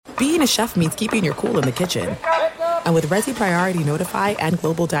being a chef means keeping your cool in the kitchen. And with Resi Priority Notify and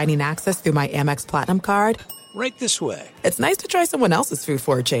Global Dining Access through my Amex Platinum card, right this way. It's nice to try someone else's food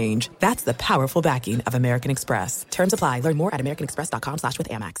for a change. That's the powerful backing of American Express. Terms apply. Learn more at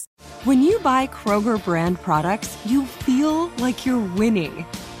americanexpress.com/withAmex. When you buy Kroger brand products, you feel like you're winning.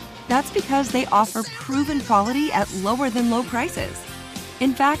 That's because they offer proven quality at lower than low prices.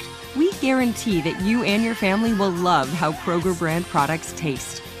 In fact, we guarantee that you and your family will love how Kroger brand products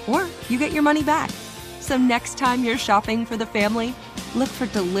taste, or you get your money back. So next time you're shopping for the family, look for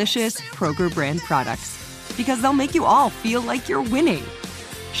delicious Kroger brand products, because they'll make you all feel like you're winning.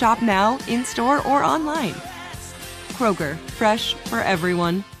 Shop now, in-store, or online. Kroger, fresh for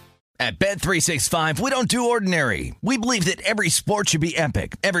everyone. At Bet365, we don't do ordinary. We believe that every sport should be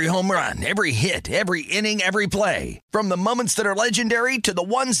epic. Every home run, every hit, every inning, every play. From the moments that are legendary to the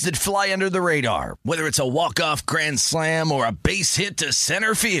ones that fly under the radar. Whether it's a walk-off grand slam or a base hit to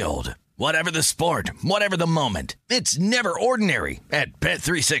center field. Whatever the sport, whatever the moment, it's never ordinary at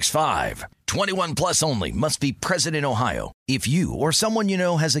Bet365. 21 plus only. Must be present in Ohio. If you or someone you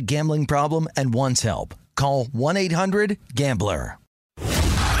know has a gambling problem and wants help, call 1-800-GAMBLER.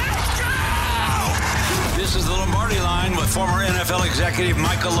 This is the Lombardi Line with former NFL executive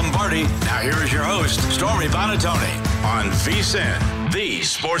Michael Lombardi. Now here is your host, Stormy Buonantony, on VSiN, the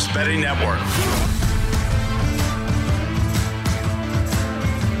Sports Betting Network.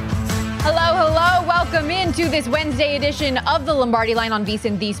 Hello. Welcome into this Wednesday edition of the Lombardi Line on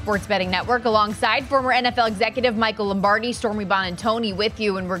VSiN, the Sports Betting Network, alongside former NFL executive Michael Lombardi, Stormy Buonantony with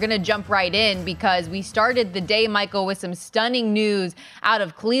you. And we're going to jump right in because we started the day, Michael, with some stunning news out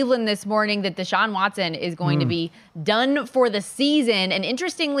of Cleveland this morning that Deshaun Watson is going to be done for the season. And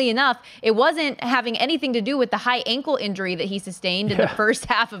interestingly enough, it wasn't having anything to do with the high ankle injury that he sustained in the first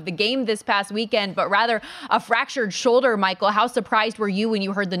half of the game this past weekend, but rather a fractured shoulder. Michael, how surprised were you when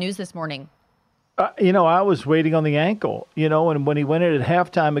you heard the news this morning? I was waiting on the ankle, and when he went in at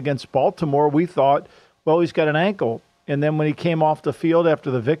halftime against Baltimore, we thought, well, he's got an ankle. And then when he came off the field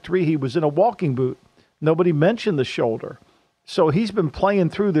after the victory, he was in a walking boot. Nobody mentioned the shoulder. So he's been playing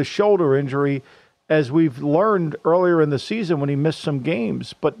through the shoulder injury, as we've learned earlier in the season when he missed some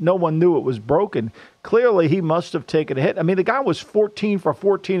games, but no one knew it was broken. Clearly, he must have taken a hit. I mean, the guy was 14 for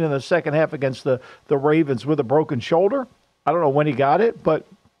 14 in the second half against the Ravens with a broken shoulder. I don't know when he got it, but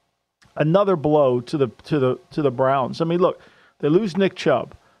another blow to the Browns. I mean, look, they lose Nick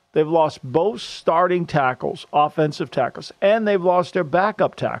Chubb. They've lost both starting tackles, offensive tackles, and they've lost their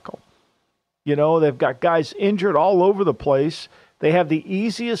backup tackle. They've got guys injured all over the place. They have the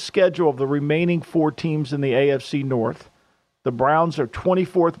easiest schedule of the remaining four teams in the AFC North. The Browns are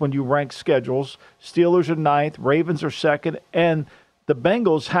 24th when you rank schedules. Steelers are 9th. Ravens are 2nd. And the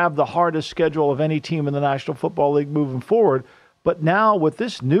Bengals have the hardest schedule of any team in the National Football League moving forward. But now with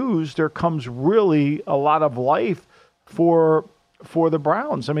this news, there comes really a lot of life for the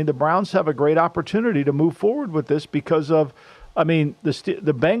Browns. I mean, the Browns have a great opportunity to move forward with this because of, the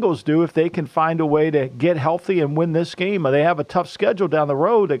Bengals do if they can find a way to get healthy and win this game. They have a tough schedule down the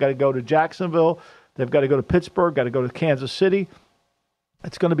road. They got to go to Jacksonville. They've got to go to Pittsburgh, got to go to Kansas City.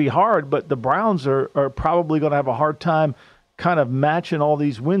 It's going to be hard, but the Browns are probably going to have a hard time kind of matching all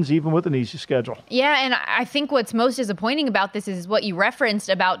these wins, even with an easy schedule. Yeah, and I think what's most disappointing about this is what you referenced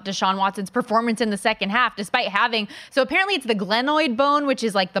about Deshaun Watson's performance in the second half, despite having, so apparently it's the glenoid bone, which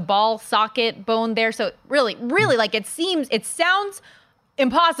is like the ball socket bone there. So really, like it sounds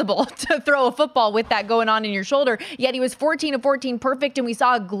impossible to throw a football with that going on in your shoulder. Yet he was 14 of 14 perfect, and we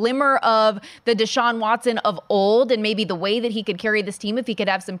saw a glimmer of the Deshaun Watson of old and maybe the way that he could carry this team if he could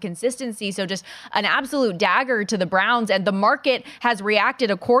have some consistency. So just an absolute dagger to the Browns, and the market has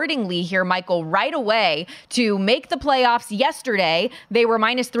reacted accordingly here, Michael, right away to make the playoffs. Yesterday, they were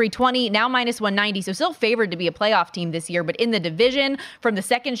minus 320, now minus 190, so still favored to be a playoff team this year, but in the division, from the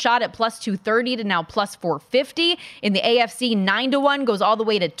second shot at plus 230 to now plus 450. In the AFC, 9-1 goes all the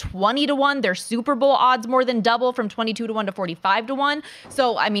way to 20-1. Their Super Bowl odds more than double, from 22-1 to 45-1.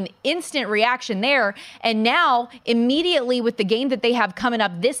 So, instant reaction there. And now, immediately with the game that they have coming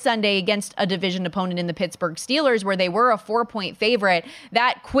up this Sunday against a division opponent in the Pittsburgh Steelers, where they were a 4-point favorite,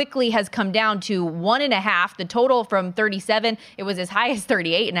 that quickly has come down to 1.5. The total from 37, it was as high as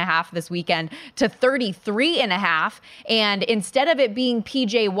 38.5 this weekend, to 33.5. And instead of it being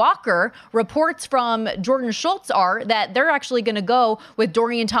PJ Walker, reports from Jordan Schultz are that they're actually going to go with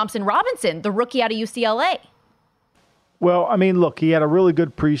Dorian Thompson-Robinson, the rookie out of UCLA. Well, look, he had a really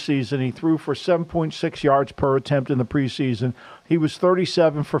good preseason. He threw for 7.6 yards per attempt in the preseason. He was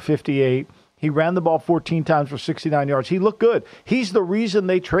 37 for 58. He ran the ball 14 times for 69 yards. He looked good. He's the reason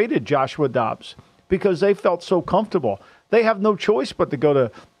they traded Joshua Dobbs, because they felt so comfortable. They have no choice but to go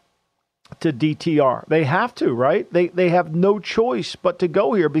to to DTR. They have to, right? They have no choice but to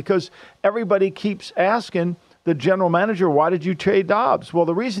go here because everybody keeps asking the general manager, why did you trade Dobbs? Well,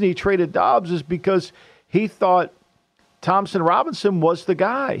 the reason he traded Dobbs is because he thought Thompson Robinson was the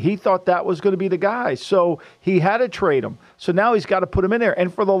guy. He thought that was going to be the guy. So he had to trade him. So now he's got to put him in there.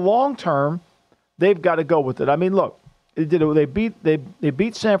 And for the long term, they've got to go with it. I mean, look, they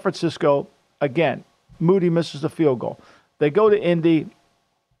beat San Francisco again. Moody misses the field goal. They go to Indy.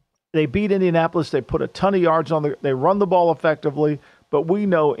 They beat Indianapolis. They put a ton of yards on they run the ball effectively, but we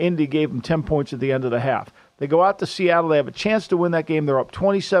know Indy gave them 10 points at the end of the half. They go out to Seattle. They have a chance to win that game. They're up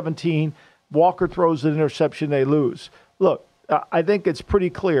 20-17. Walker throws an interception. They lose. Look, I think it's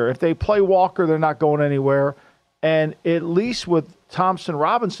pretty clear. If they play Walker, they're not going anywhere. And at least with Thompson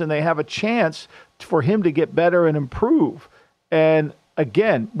Robinson, they have a chance for him to get better and improve. And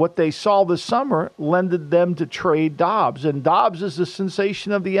again, what they saw this summer lended them to trade Dobbs. And Dobbs is the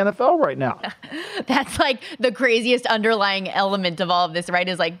sensation of the NFL right now. That's like the craziest underlying element of all of this, right?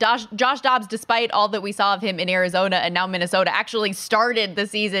 Is like Josh Dobbs, despite all that we saw of him in Arizona and now Minnesota, actually started the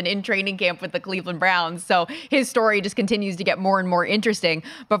season in training camp with the Cleveland Browns. So his story just continues to get more and more interesting.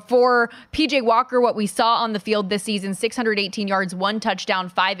 But for PJ Walker, what we saw on the field this season, 618 yards, 1 touchdown,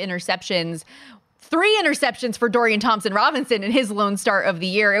 5 interceptions. 3 interceptions for Dorian Thompson-Robinson in his lone start of the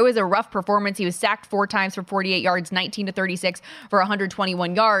year. It was a rough performance. He was sacked 4 times for 48 yards, 19-36 for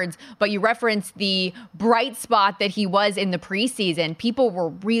 121 yards. But you referenced the bright spot that he was in the preseason. People were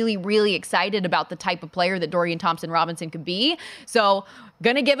really, really excited about the type of player that Dorian Thompson-Robinson could be. So,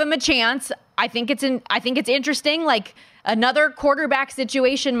 gonna give him a chance. I think it's interesting. Like, another quarterback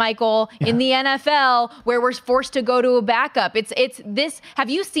situation, Michael, in the NFL where we're forced to go to a backup. It's this. Have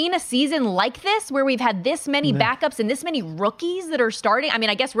you seen a season like this where we've had this many backups and this many rookies that are starting? I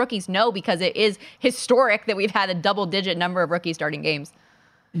mean, I guess rookies know because it is historic that we've had a double-digit number of rookies starting games.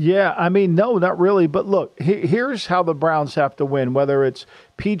 Yeah, I mean, no, not really. But look, here's how the Browns have to win. Whether it's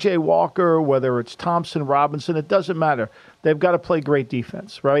P.J. Walker, whether it's Thompson Robinson, it doesn't matter. They've got to play great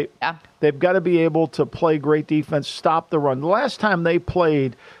defense, right? Yeah. They've got to be able to play great defense, stop the run. The last time they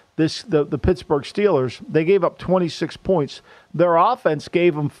played the Pittsburgh Steelers, they gave up 26 points. Their offense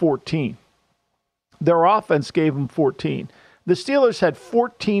gave them 14. The Steelers had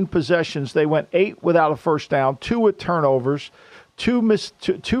 14 possessions. They went 8 without a first down, 2 with turnovers,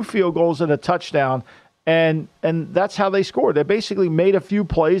 2 field goals and a touchdown, and that's how they scored. They basically made a few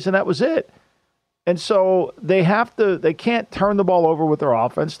plays, and that was it. And so they can't turn the ball over with their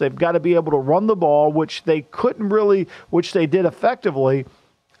offense. They've got to be able to run the ball, which they did effectively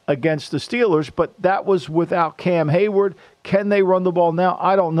against the Steelers, but that was without Cam Hayward. Can they run the ball now?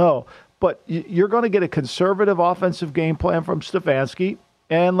 I don't know. But you're going to get a conservative offensive game plan from Stefanski,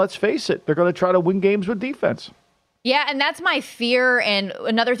 and let's face it, they're going to try to win games with defense. Yeah, and that's my fear. And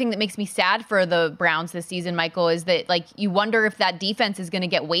another thing that makes me sad for the Browns this season, Michael, is that like you wonder if that defense is going to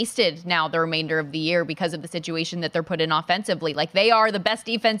get wasted now the remainder of the year because of the situation that they're put in offensively. Like they are the best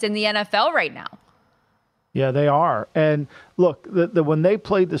defense in the NFL right now. Yeah, they are. And look, when they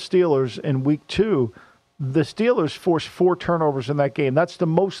played the Steelers in week 2, the Steelers forced 4 turnovers in that game. That's the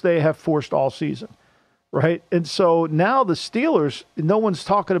most they have forced all season. Right. And so now the Steelers, no one's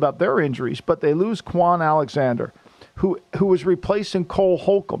talking about their injuries, but they lose Quan Alexander, who was replacing Cole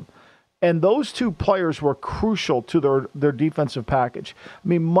Holcomb. And those 2 players were crucial to their defensive package. I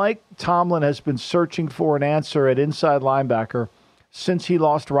mean, Mike Tomlin has been searching for an answer at inside linebacker since he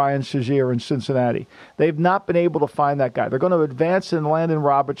lost Ryan Shazier in Cincinnati. They've not been able to find that guy. They're going to advance in Landon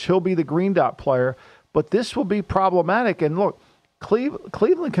Roberts. He'll be the green dot player, but this will be problematic. And look,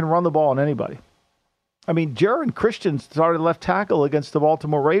 Cleveland can run the ball on anybody. I mean, Jaron Christian started left tackle against the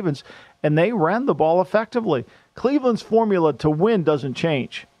Baltimore Ravens, and they ran the ball effectively. Cleveland's formula to win doesn't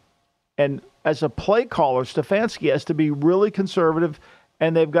change. And as a play caller, Stefanski has to be really conservative,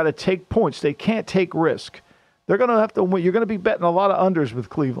 and they've got to take points. They can't take risk. They're going to have to win. You're going to be betting a lot of unders with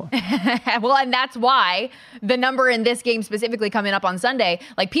Cleveland. Well, and that's why the number in this game specifically coming up on Sunday,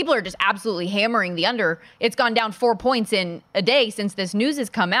 like people are just absolutely hammering the under. It's gone down 4 points in a day since this news has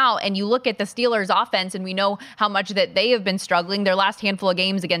come out. And you look at the Steelers offense and we know how much that they have been struggling. Their last handful of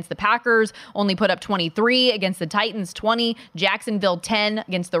games against the Packers only put up 23, against the Titans 20, Jacksonville 10,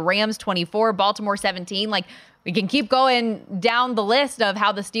 against the Rams 24, Baltimore 17. Like, we can keep going down the list of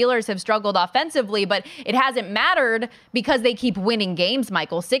how the Steelers have struggled offensively, but it hasn't mattered because they keep winning games,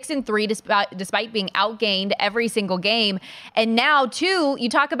 Michael. 6-3 despite being outgained every single game. And now, too, you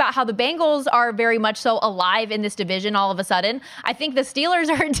talk about how the Bengals are very much so alive in this division all of a sudden. I think the Steelers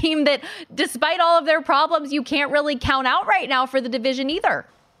are a team that, despite all of their problems, you can't really count out right now for the division either.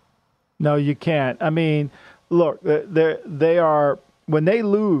 No, you can't. I mean, look, they are when they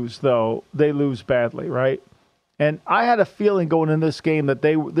lose, though, they lose badly, right? And I had a feeling going in this game that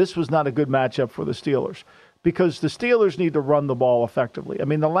this was not a good matchup for the Steelers because the Steelers need to run the ball effectively. I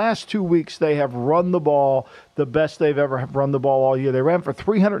mean, the last 2 weeks they have run the ball the best they've ever have run the ball all year. They ran for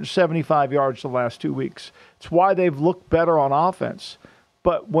 375 yards the last 2 weeks. It's why they've looked better on offense.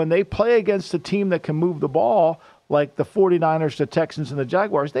 But when they play against a team that can move the ball, like the 49ers, the Texans, and the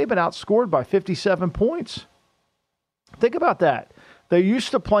Jaguars, they've been outscored by 57 points. Think about that. They're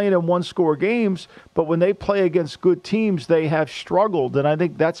used to playing in one-score games, but when they play against good teams, they have struggled, and I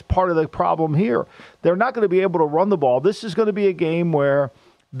think that's part of the problem here. They're not going to be able to run the ball. This is going to be a game where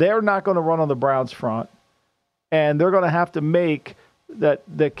they're not going to run on the Browns' front, and they're going to have to make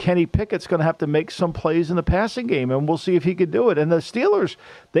that Kenny Pickett's going to have to make some plays in the passing game, and we'll see if he can do it. And the Steelers,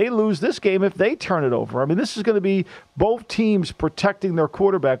 they lose this game if they turn it over. I mean, this is going to be both teams protecting their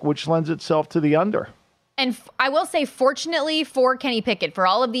quarterback, which lends itself to the under. And I will say, fortunately for Kenny Pickett, for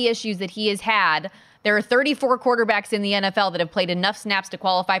all of the issues that he has had, there are 34 quarterbacks in the NFL that have played enough snaps to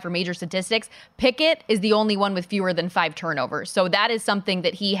qualify for major statistics. Pickett is the only one with fewer than 5 turnovers. So that is something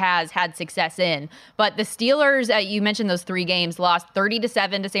that he has had success in. But the Steelers, you mentioned those 3 games, lost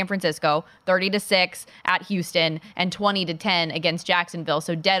 30-7 to San Francisco, 30-6 at Houston, and 20-10 against Jacksonville.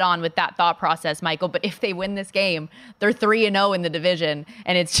 So dead on with that thought process, Michael. But if they win this game, they're 3-0 in the division,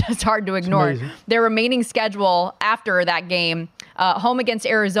 and it's just hard to ignore. Their remaining schedule after that game, home against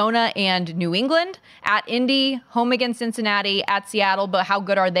Arizona and New England, at Indy, home against Cincinnati, at Seattle, but how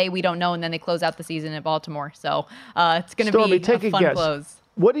good are they? We don't know. And then they close out the season at Baltimore. So it's going to be a fun close.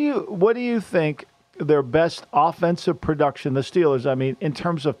 What do you think their best offensive production, the Steelers, I mean, in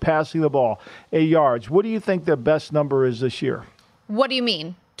terms of passing the ball, yards, what do you think their best number is this year? What do you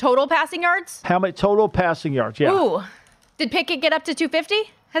mean? Total passing yards? How many total passing yards? Yeah. Ooh. Did Pickett get up to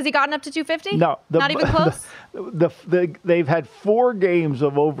 250? Has he gotten up to 250? No. Not even close? They've had 4 games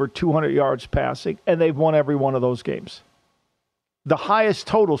of over 200 yards passing, and they've won every one of those games. The highest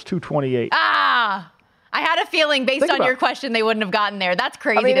total is 228. I had a feeling based on your question they wouldn't have gotten there. That's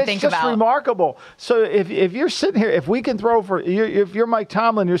crazy to think about. It's just remarkable. So if you're sitting here, if we can throw for, if you're Mike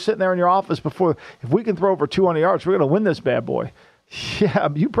Tomlin, you're sitting there in your office if we can throw for 200 yards, we're going to win this bad boy. Yeah,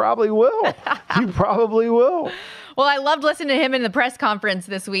 you probably will. You probably will. Well, I loved listening to him in the press conference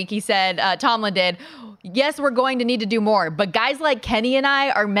this week. He said, Tomlin did, yes, we're going to need to do more, but guys like Kenny and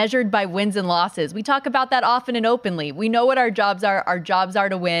I are measured by wins and losses. We talk about that often and openly. We know what our jobs are. Our jobs are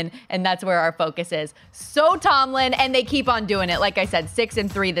to win, and that's where our focus is. So Tomlin, and they keep on doing it. Like I said,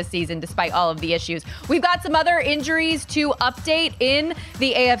 6-3 this season, despite all of the issues. We've got some other injuries to update in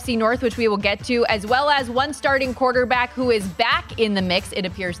the AFC North, which we will get to, as well as one starting quarterback who is back in the mix, it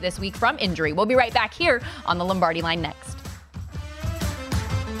appears this week, from injury. We'll be right back here on the Lombardi Line next.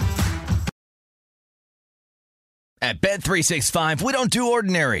 At Bet365, we don't do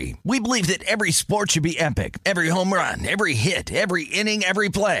ordinary. We believe that every sport should be epic. Every home run, every hit, every inning, every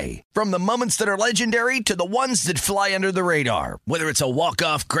play. From the moments that are legendary to the ones that fly under the radar. Whether it's a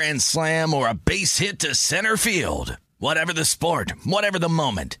walk-off grand slam or a base hit to center field. Whatever the sport, whatever the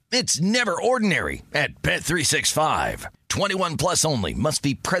moment. It's never ordinary at Bet365. 21 plus only. Must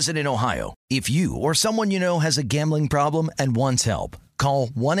be present in Ohio. If you or someone you know has a gambling problem and wants help, call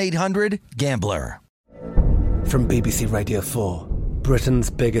 1-800-GAMBLER. From BBC Radio 4,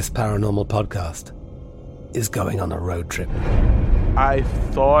 Britain's biggest paranormal podcast is going on a road trip. I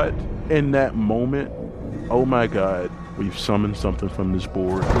thought in that moment, oh my God, we've summoned something from this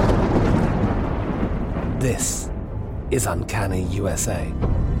board. This is Uncanny USA.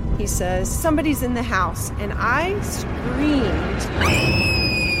 He says, somebody's in the house, and I screamed.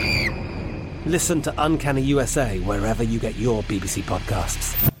 Listen to Uncanny USA wherever you get your BBC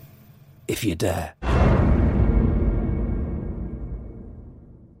podcasts, if you dare.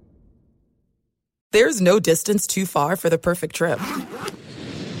 There's no distance too far for the perfect trip.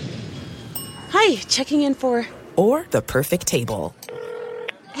 Hi, checking in for... Or the perfect table.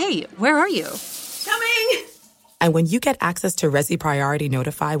 Hey, where are you? Coming! And when you get access to Resi Priority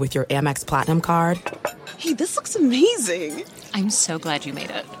Notify with your Amex Platinum card... Hey, this looks amazing! I'm so glad you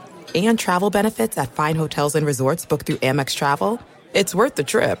made it. And travel benefits at fine hotels and resorts booked through Amex Travel, it's worth the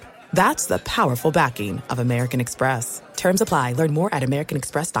trip. That's the powerful backing of American Express. Terms apply. Learn more at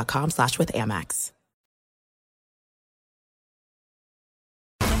americanexpress.com/withAmex.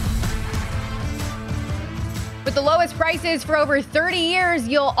 With the lowest prices for over 30 years,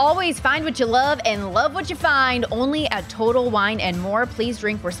 you'll always find what you love and love what you find only at Total Wine & More. Please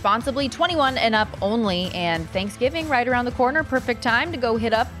drink responsibly, 21 and up only. And Thanksgiving right around the corner, perfect time to go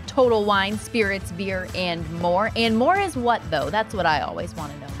hit up Total Wine, spirits, beer, and more. And more is what, though? That's what I always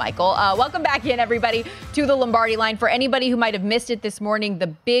want to know, Michael. Welcome back in, everybody, to the Lombardi Line. For anybody who might have missed it this morning, the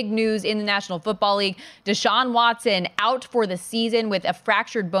big news in the National Football League, Deshaun Watson out for the season with a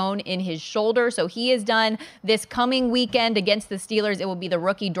fractured bone in his shoulder. So he is done this coming weekend against the Steelers. It will be the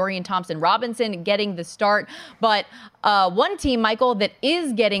rookie Dorian Thompson-Robinson getting the start. But one team, Michael, that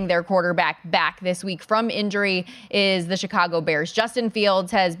is getting their quarterback back this week from injury is the Chicago Bears. Justin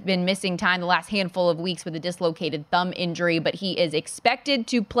Fields has been missing time the last handful of weeks with a dislocated thumb injury, but he is expected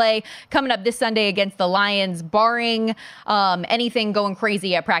to play coming up this Sunday against the Lions, barring anything going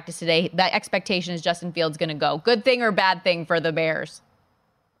crazy at practice today. The expectation is Justin Fields going to go. Good thing or bad thing for the Bears?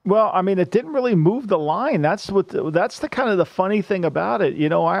 Well, I mean, it didn't really move the line. That's the kind of the funny thing about it. You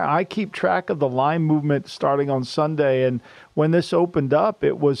know, I keep track of the line movement starting on Sunday, and when this opened up,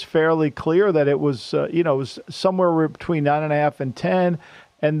 it was fairly clear that it was, it was somewhere between 9.5 and 10.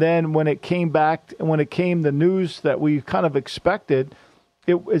 And then when it came the news that we kind of expected,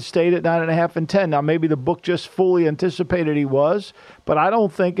 it stayed at 9.5 and 10. Now, maybe the book just fully anticipated he was, but I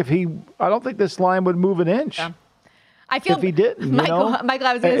don't think this line would move an inch. Yeah. If he didn't, Michael,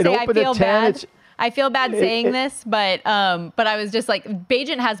 I was going to say, I feel bad. I feel bad saying this, but I was just like,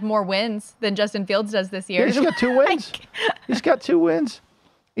 Bajent has more wins than Justin Fields does this year. He's got 2 wins. He's got 2 wins.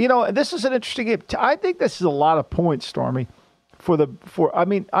 You know, this is an interesting game. I think this is a lot of points, Stormy.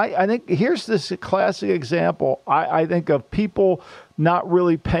 I think here's this classic example. I think of people not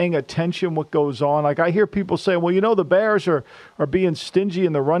really paying attention what goes on. Like I hear people say, well, the Bears are being stingy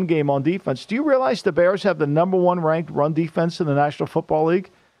in the run game on defense. Do you realize the Bears have the number 1 ranked run defense in the National Football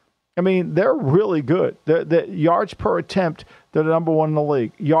League? I mean, they're really good. The yards per attempt, they're the number 1 in the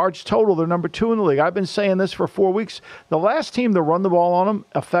league. Yards total, they're number 2 in the league. I've been saying this for 4 weeks. The last team to run the ball on them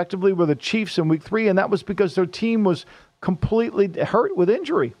effectively were the Chiefs in week 3, and that was because their team was completely hurt with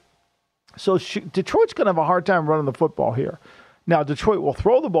injury. So Detroit's going to have a hard time running the football here. Now, Detroit will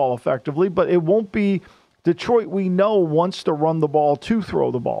throw the ball effectively, but it won't be Detroit we know wants to run the ball to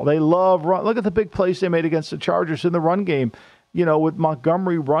throw the ball. They love run. Look at the big plays they made against the Chargers in the run game, with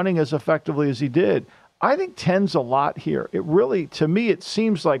Montgomery running as effectively as he did. I think 10's a lot here. It really, to me, it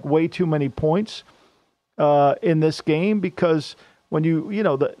seems like way too many points in this game because when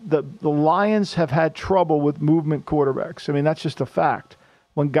the Lions have had trouble with movement quarterbacks. I mean, that's just a fact.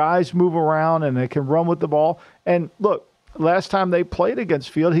 When guys move around and they can run with the ball. And look, last time they played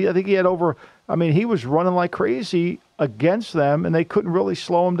against Field, he was running like crazy against them, and they couldn't really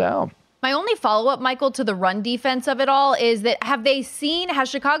slow him down. My only follow-up, Michael, to the run defense of it all is that has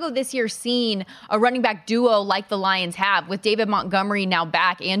Chicago this year seen a running back duo like the Lions have with David Montgomery now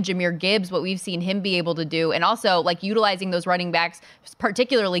back and Jahmyr Gibbs, what we've seen him be able to do, and also like utilizing those running backs,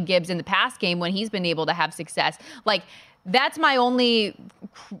 particularly Gibbs in the past game when he's been able to have success. Like, that's my only,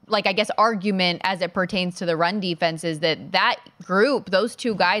 argument as it pertains to the run defense is that group, those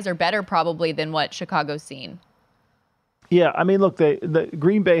 2 guys are better probably than what Chicago's seen. Yeah, I mean, look, the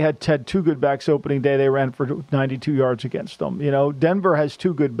Green Bay had 2 good backs opening day. They ran for 92 yards against them. Denver has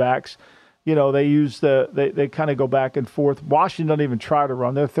 2 good backs. They use they kind of go back and forth. Washington doesn't even try to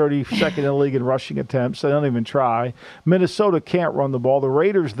run. They're 32nd in the league in rushing attempts. They don't even try. Minnesota can't run the ball. The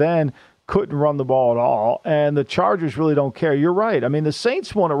Raiders then couldn't run the ball at all, and the Chargers really don't care. You're right. I mean, the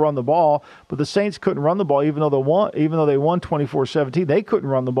Saints want to run the ball, but the Saints couldn't run the ball even though they won 24-17. They couldn't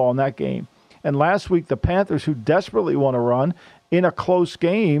run the ball in that game. And last week, the Panthers, who desperately want to run in a close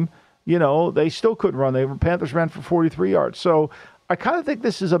game, they still couldn't run. The Panthers ran for 43 yards. So I kind of think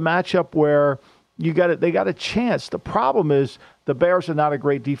this is a matchup where they got a chance. The problem is the Bears are not a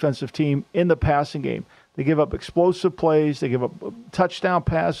great defensive team in the passing game. They give up explosive plays. They give up touchdown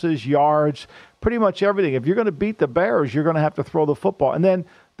passes, yards, pretty much everything. If you're going to beat the Bears, you're going to have to throw the football. And then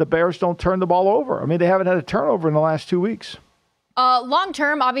the Bears don't turn the ball over. I mean, they haven't had a turnover in the last 2 weeks. Long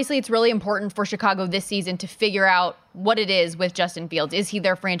term, obviously, it's really important for Chicago this season to figure out what it is with Justin Fields. Is he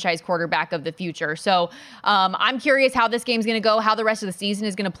their franchise quarterback of the future? So I'm curious how this game's going to go, how the rest of the season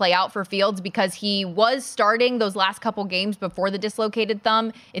is going to play out for Fields, because he was starting those last couple games before the dislocated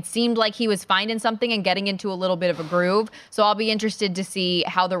thumb. It seemed like he was finding something and getting into a little bit of a groove. So I'll be interested to see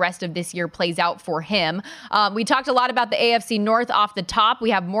how the rest of this year plays out for him. We talked a lot about the AFC North off the top. We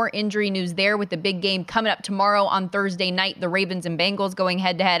have more injury news there with the big game coming up tomorrow on Thursday night. The Ravens and Bengals going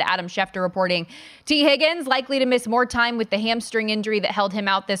head-to-head. Adam Schefter reporting T. Higgins likely to miss more time with the hamstring injury that held him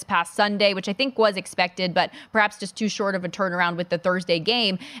out this past Sunday, which I think was expected, but perhaps just too short of a turnaround with the Thursday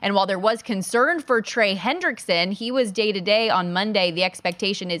game. And while there was concern for Trey Hendrickson, he was day-to-day on Monday. The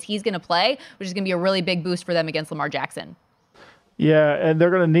expectation is he's going to play, which is going to be a really big boost for them against Lamar Jackson. Yeah, and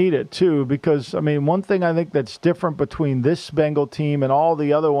they're going to need it too because, I mean, one thing I think that's different between this Bengal team and all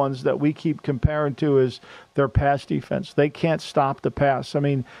the other ones that we keep comparing to is their pass defense. They can't stop the pass. I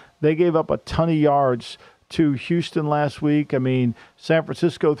mean, they gave up a ton of yards to Houston last week. I mean, San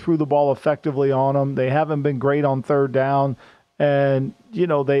Francisco threw the ball effectively on them. They haven't been great on third down. And, you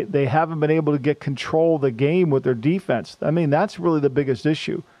know, they haven't been able to get control of the game with their defense. I mean, that's really the biggest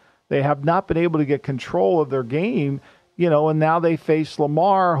issue. They have not been able to get control of their game, you know, and now they face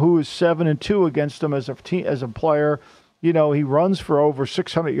Lamar, who is 7-2 against them as a player. You know, he runs for over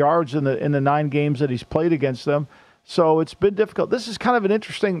 600 yards in the 9 games that he's played against them. So it's been difficult. This is kind of an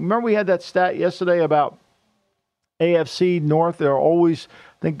interesting. Remember we had that stat yesterday about AFC North. They're always,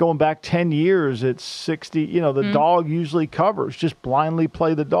 I think going back 10 years, it's 60. You know, the dog usually covers. Just blindly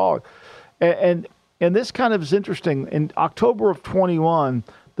play the dog. And this kind of is interesting. In October of 21,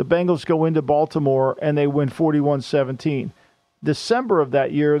 the Bengals go into Baltimore and they win 41-17. December of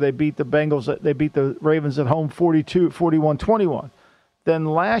that year, they beat the Ravens at home 41-21. Then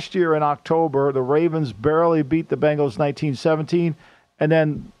last year in October, the Ravens barely beat the Bengals 19-17. And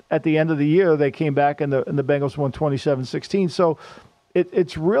then at the end of the year, they came back and the Bengals won 27-16. So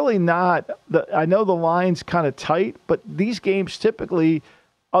it's really not – I know the line's kind of tight, but these games typically,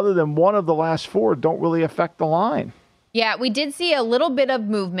 other than one of the last 4, don't really affect the line. Yeah, we did see a little bit of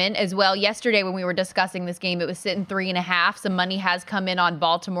movement as well. Yesterday when we were discussing this game, it was sitting 3.5. Some money has come in on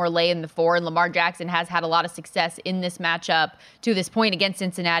Baltimore laying the 4, and Lamar Jackson has had a lot of success in this matchup to this point against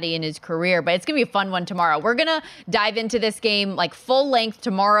Cincinnati in his career. But it's going to be a fun one tomorrow. We're going to dive into this game like full length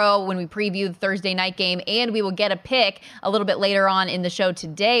tomorrow when we preview the Thursday night game, and we will get a pick a little bit later on in the show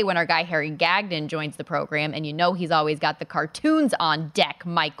today when our guy Harry Gagnon joins the program. And you know he's always got the cartoons on deck,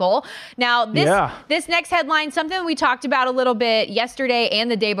 Michael. Now, this next headline, something we talked about a little bit yesterday and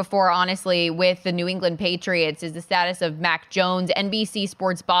the day before, honestly, with the New England Patriots is the status of Mac Jones. NBC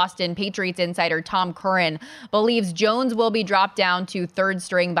Sports Boston Patriots insider Tom Curran believes Jones will be dropped down to third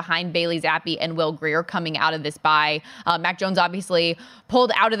string behind Bailey Zappi and Will Grier coming out of this bye. Mac Jones obviously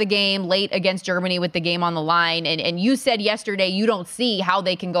pulled out of the game late against Germany with the game on the line. And you said yesterday you don't see how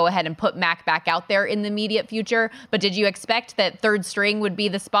they can go ahead and put Mac back out there in the immediate future. But did you expect that third string would be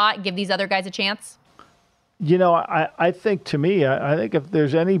the spot, give these other guys a chance? You know, I think to me, I think if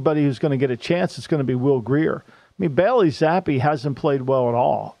there's anybody who's going to get a chance, it's going to be Will Grier. I mean, Bailey Zappi hasn't played well at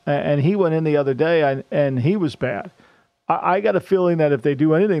all. And he went in the other day and he was bad. I got a feeling that if they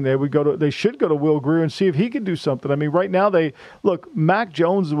do anything, they should go to Will Grier and see if he can do something. I mean, right now Mac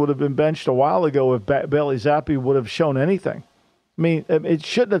Jones would have been benched a while ago if Bailey Zappi would have shown anything. I mean, it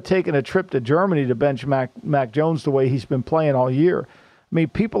shouldn't have taken a trip to Germany to bench Mac Jones the way he's been playing all year. I mean,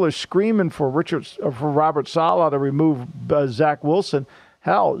 people are screaming for Robert Saleh to remove Zach Wilson.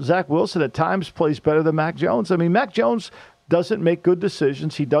 Hell, Zach Wilson at times plays better than Mac Jones. I mean, Mac Jones doesn't make good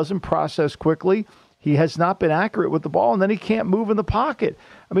decisions. He doesn't process quickly. He has not been accurate with the ball, and then he can't move in the pocket.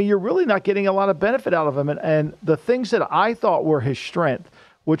 I mean, you're really not getting a lot of benefit out of him. And the things that I thought were his strength,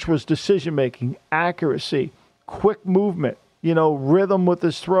 which was decision-making, accuracy, quick movement, you know, rhythm with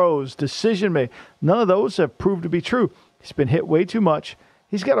his throws, decision-making, none of those have proved to be true. He's been hit way too much.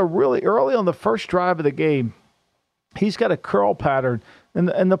 He's got a really early on the first drive of the game, he's got a curl pattern,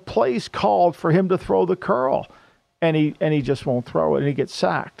 and the play's called for him to throw the curl, and he just won't throw it, and he gets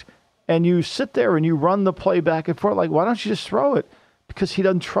sacked. And you sit there and you run the play back and forth like, why don't you just throw it? Because he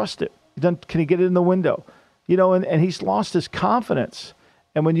doesn't trust it. Can he get it in the window? You know, and he's lost his confidence.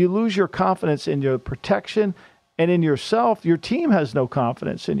 And when you lose your confidence in your protection and in yourself, your team has no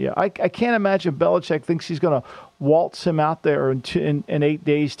confidence in you. I can't imagine Belichick thinks he's going to waltz him out there in 8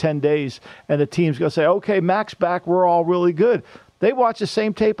 days, 10 days, and the team's going to say, okay, Mac's back, we're all really good. They watch the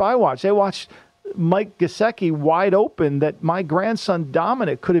same tape I watch. They watch Mike Gesicki wide open that my grandson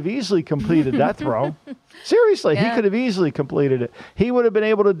Dominic could have easily completed that throw. Seriously, yeah. He could have easily completed it. He would have been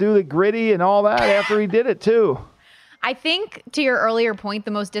able to do the gritty and all that after he did it too. I think to your earlier point,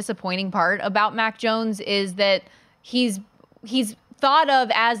 the most disappointing part about Mac Jones is that he's thought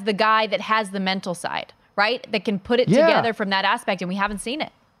of as the guy that has the mental side, right? That can put it together from that aspect, and we haven't seen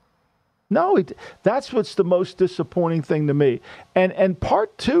it. No, that's what's the most disappointing thing to me. And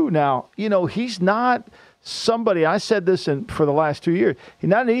part two now, you know, he's not somebody, I said this for the last 2 years, he's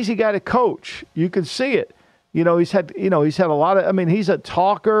not an easy guy to coach. You can see it. You know, he's had a lot of, I mean, he's a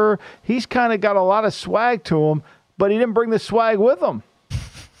talker. He's kind of got a lot of swag to him, but he didn't bring the swag with him.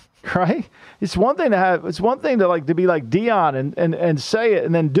 Right? It's one thing to be like Dion and say it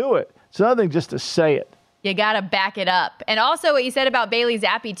and then do it. It's another thing just to say it. You got to back it up. And also what you said about Bailey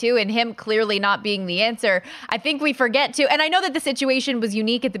Zappi, too, and him clearly not being the answer. I think we forget, too. And I know that the situation was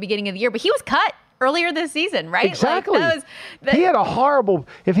unique at the beginning of the year, but he was cut. earlier this season, right? Exactly. He had a horrible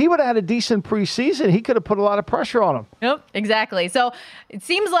 – if he would have had a decent preseason, he could have put a lot of pressure on him. Yep, exactly. So it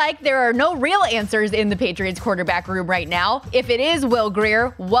seems like there are no real answers in the Patriots quarterback room right now. If it is Will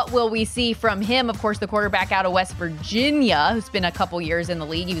Grier, what will we see from him? Of course, the quarterback out of West Virginia, who's been a couple years in the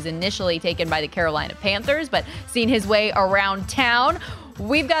league. He was initially taken by the Carolina Panthers, but seen his way around town.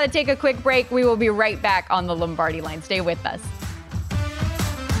 We've got to take a quick break. We will be right back on the Lombardi line. Stay with us.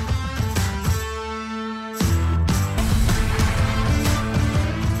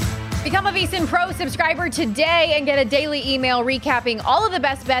 Become a VSiN Pro subscriber today and get a daily email recapping all of the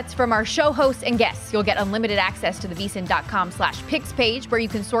best bets from our show hosts and guests. You'll get unlimited access to the VSiN.com/picks page where you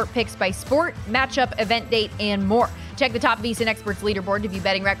can sort picks by sport, matchup, event date, and more. Check the top VSiN experts leaderboard to view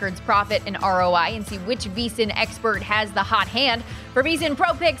betting records, profit, and ROI and see which VSiN expert has the hot hand. For VSiN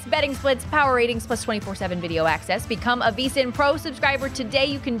Pro picks, betting splits, power ratings, plus 24/7 video access. Become a VSiN Pro subscriber today.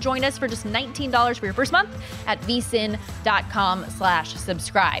 You can join us for just $19 for your first month at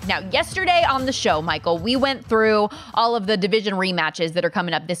VSiN.com/subscribe. Now, yesterday on the show, Michael, we went through all of the division rematches that are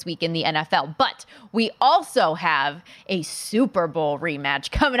coming up this week in the NFL, but we also have a Super Bowl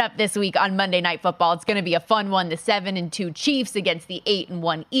rematch coming up this week on Monday Night Football. It's going to be a fun one. The 7-2 Chiefs against the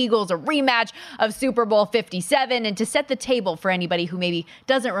 8-1 Eagles, a rematch of Super Bowl 57. And to set the table for anybody who maybe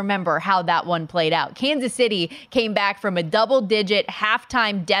doesn't remember how that one played out, Kansas City came back from a double-digit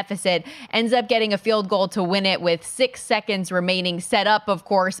halftime deficit, ends up getting a field goal to win it with 6 seconds remaining, set up, of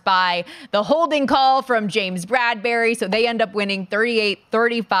course, by the holding call from James Bradbury. So they end up winning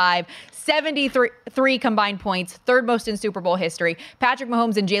 38-35. 73 combined points, third most in Super Bowl history. Patrick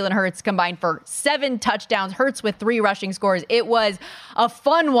Mahomes and Jalen Hurts combined for 7 touchdowns. Hurts with 3 rushing scores. It was a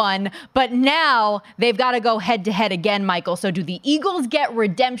fun one, but now they've got to go head-to-head again, Michael. So do the Eagles get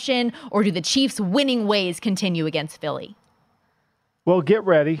redemption, or do the Chiefs' winning ways continue against Philly? Well, get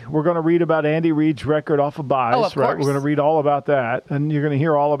ready. We're going to read about Andy Reid's record off of buys, of right? course. We're going to read all about that, and you're going to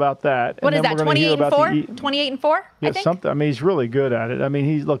hear all about that. What and is that, 28-4? 28-4, yeah, I think? Something. I mean, he's really good at it. I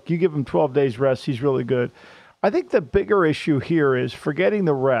mean, you give him 12 days rest, he's really good. I think the bigger issue here is forgetting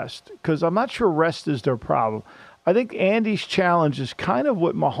the rest, because I'm not sure rest is their problem. I think Andy's challenge is kind of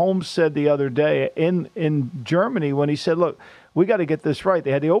what Mahomes said the other day in Germany when he said, look, we got to get this right.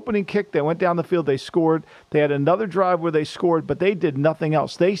 They had the opening kick. They went down the field. They scored. They had another drive where they scored, but they did nothing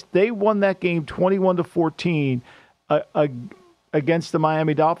else. They won that game 21-14 against the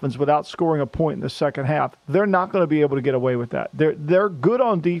Miami Dolphins without scoring a point in the second half. They're not going to be able to get away with that. They're good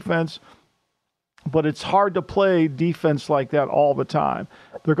on defense, but it's hard to play defense like that all the time.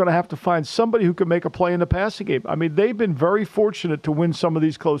 They're going to have to find somebody who can make a play in the passing game. I mean, they've been very fortunate to win some of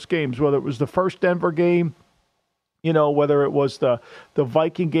these close games, whether it was the first Denver game, whether it was the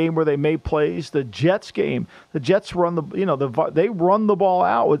Viking game where they made plays, the Jets game. The Jets run they run the ball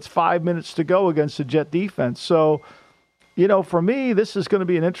out with 5 minutes to go against the Jet defense. So, for me, this is going to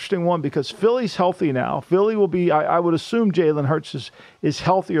be an interesting one because Philly's healthy now. Philly will be, I would assume Jalen Hurts is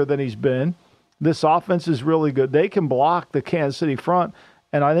healthier than he's been. This offense is really good. They can block the Kansas City front,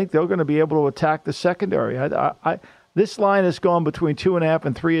 and I think they're going to be able to attack the secondary. This line has gone between 2.5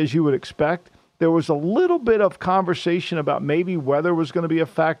 and 3, as you would expect. There was a little bit of conversation about maybe weather was going to be a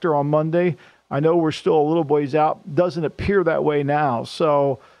factor on Monday. I know we're still a little ways out. Doesn't appear that way now.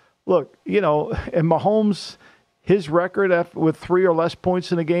 So, look, and Mahomes, his record with 3 or less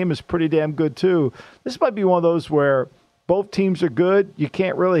points in a game is pretty damn good too. This might be one of those where both teams are good. You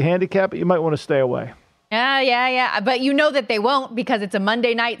can't really handicap it. You might want to stay away. Yeah. But you know that they won't because it's a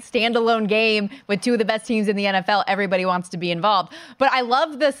Monday night standalone game with 2 of the best teams in the NFL. Everybody wants to be involved. But I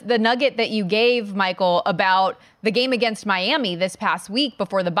love the nugget that you gave, Michael, about the game against Miami this past week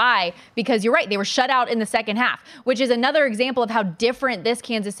before the bye, because you're right, they were shut out in the second half, which is another example of how different this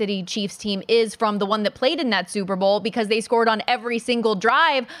Kansas City Chiefs team is from the one that played in that Super Bowl, because they scored on every single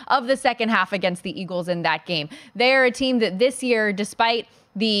drive of the second half against the Eagles in that game. They're a team that this year, despite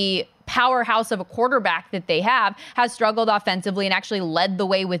the powerhouse of a quarterback that they have, has struggled offensively and actually led the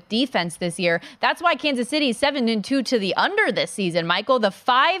way with defense this year. That's why Kansas City is 7-2 to the under this season, Michael. The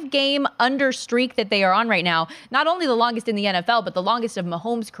 5-game under streak that they are on right now, not only the longest in the NFL, but the longest of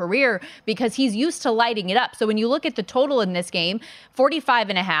Mahomes' career, because he's used to lighting it up. So when you look at the total in this game,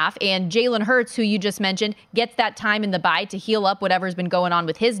 45.5, and Jalen Hurts, who you just mentioned, gets that time in the bye to heal up whatever's been going on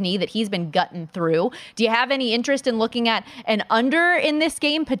with his knee that he's been gutting through. Do you have any interest in looking at an under in this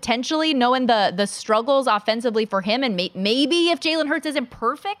game, potentially, knowing the struggles offensively for him, and maybe if Jalen Hurts isn't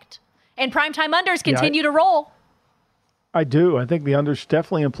perfect and primetime unders continue to roll? I do. I think the under's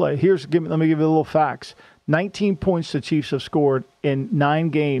definitely in play. Let me give you a little facts. 19 points the Chiefs have scored in 9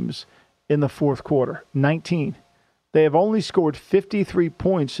 games in the fourth quarter. 19. They have only scored 53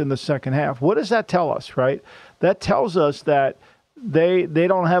 points in the second half. What does that tell us, right? That tells us that they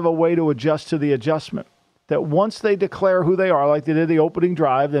don't have a way to adjust to the adjustment. That once they declare who they are, like they did the opening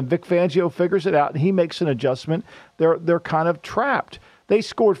drive, then Vic Fangio figures it out and he makes an adjustment. They're kind of trapped. They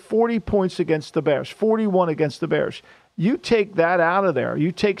scored 40 points against the Bears, 41 against the Bears. You take that out of there.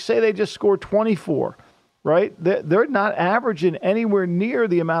 Say they just scored 24, right? They're not averaging anywhere near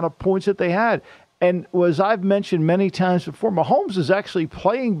the amount of points that they had. And as I've mentioned many times before, Mahomes is actually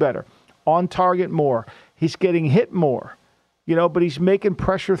playing better, on target more. He's getting hit more, but he's making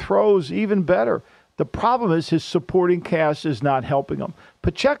pressure throws even better. The problem is his supporting cast is not helping him.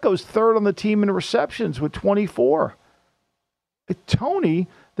 Pacheco's third on the team in receptions with 24. Tony,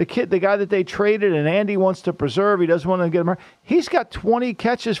 the guy that they traded and Andy wants to preserve, he doesn't want to get him hurt. He's got 20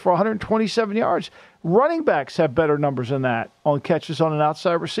 catches for 127 yards. Running backs have better numbers than that on catches on an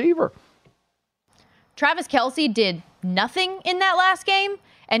outside receiver. Travis Kelce did nothing in that last game,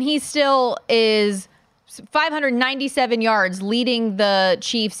 and he still is 597 yards, leading the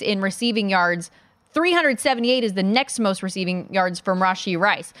Chiefs in receiving yards. 378 is the next most receiving yards from Rashee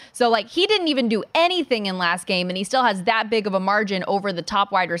Rice. So, he didn't even do anything in last game, and he still has that big of a margin over the top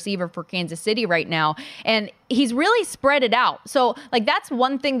wide receiver for Kansas City right now. And he's really spread it out. So, that's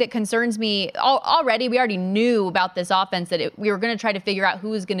one thing that concerns me already. We already knew about this offense that we were going to try to figure out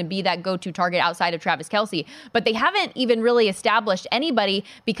who is going to be that go-to target outside of Travis Kelce. But they haven't even really established anybody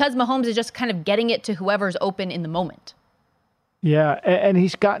because Mahomes is just kind of getting it to whoever's open in the moment. Yeah, and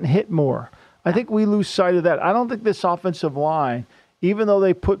he's gotten hit more. I think we lose sight of that. I don't think this offensive line, even though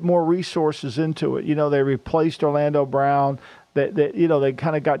they put more resources into it, they replaced Orlando Brown, they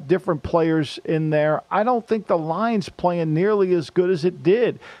kind of got different players in there. I don't think the line's playing nearly as good as it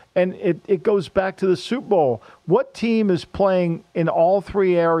did. And it goes back to the Super Bowl. What team is playing in all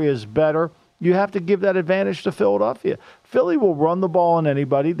three areas better? You have to give that advantage to Philadelphia. Philly will run the ball on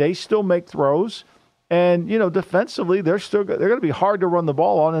anybody. They still make throws. And, defensively, they're going to be hard to run the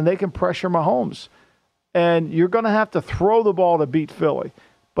ball on, and they can pressure Mahomes. And you're going to have to throw the ball to beat Philly.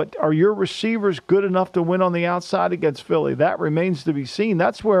 But are your receivers good enough to win on the outside against Philly? That remains to be seen.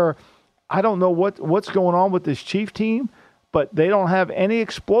 That's where I don't know what's going on with this Chief team, but they don't have any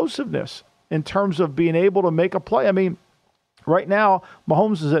explosiveness in terms of being able to make a play. I mean, right now,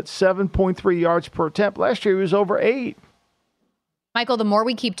 Mahomes is at 7.3 yards per attempt. Last year, he was over 8. Michael, the more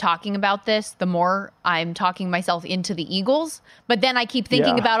we keep talking about this, the more I'm talking myself into the Eagles. But then I keep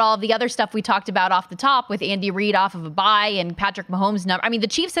thinking about all of the other stuff we talked about off the top with Andy Reid off of a bye and Patrick Mahomes' number. I mean, the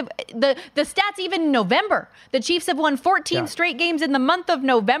Chiefs have the stats even in November. The Chiefs have won 14 straight games in the month of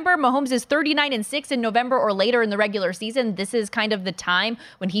November. Mahomes is 39-6 in November or later in the regular season. This is kind of the time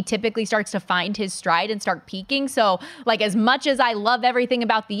when he typically starts to find his stride and start peaking. So, as much as I love everything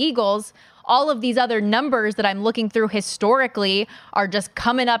about the Eagles, all of these other numbers that I'm looking through historically are just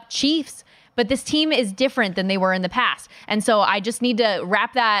coming up Chiefs. But this team is different than they were in the past. And so I just need to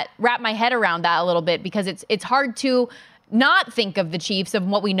wrap my head around that a little bit, because it's hard to not think of the Chiefs of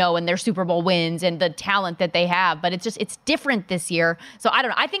what we know and their Super Bowl wins and the talent that they have. But it's different this year. So I don't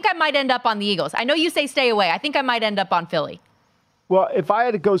know. I think I might end up on the Eagles. I know you say stay away. I think I might end up on Philly. Well, if I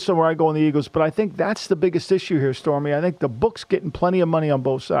had to go somewhere, I'd go on the Eagles. But I think that's the biggest issue here, Stormy. I think the book's getting plenty of money on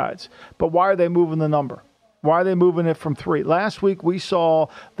both sides. But why are they moving the number? Why are they moving it from 3? Last week, we saw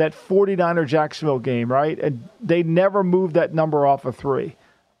that 49er Jacksonville game, right? And they never moved that number off of 3.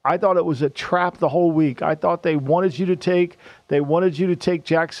 I thought it was a trap the whole week. I thought they wanted you to take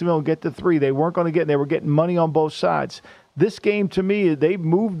Jacksonville and get to 3. They weren't going to get, they were getting money on both sides. This game, to me, they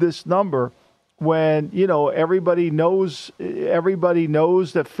moved this number when, everybody knows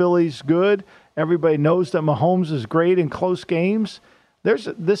that Philly's good. Everybody knows that Mahomes is great in close games.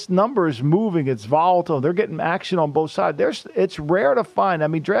 This number is moving. It's volatile. They're getting action on both sides. It's rare to find. I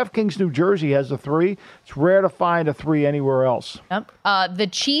mean, DraftKings New Jersey has a 3. It's rare to find a 3 anywhere else. Yep. The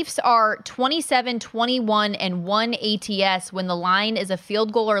Chiefs are 27-21-1 ATS when the line is a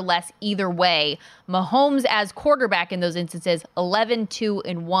field goal or less either way. Mahomes as quarterback in those instances,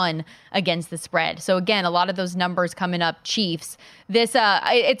 11-2-1 against the spread. So again, a lot of those numbers coming up Chiefs. This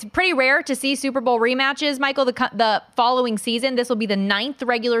it's pretty rare to see Super Bowl rematches, Michael. The following season, this will be the 9th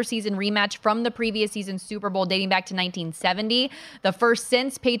regular season rematch from the previous season's Super Bowl dating back to 1970. The first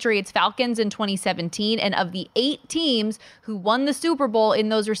since Patriots-Falcons in 2017. And of the 8 teams who won the Super Bowl in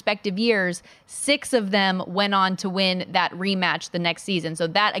those respective years, 6 of them went on to win that rematch the next season. So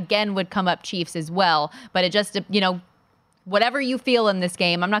that again would come up Chiefs as well. But it just, whatever you feel in this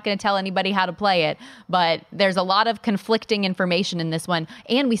game, I'm not going to tell anybody how to play it, but there's a lot of conflicting information in this one.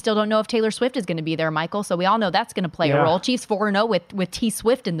 And we still don't know if Taylor Swift is going to be there, Michael. So we all know that's going to play a role. Chiefs 4-0 with T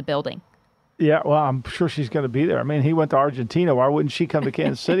Swift in the building. Yeah, well, I'm sure she's going to be there. I mean, he went to Argentina. Why wouldn't she come to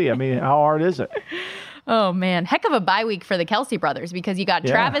Kansas City? I mean, how hard is it? Oh, man. Heck of a bye week for the Kelsey brothers because you got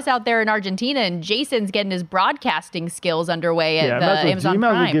Travis out there in Argentina and Jason's getting his broadcasting skills underway at the Amazon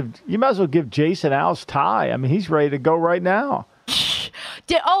Prime. You might as well give Jason Al's tie. I mean, he's ready to go right now.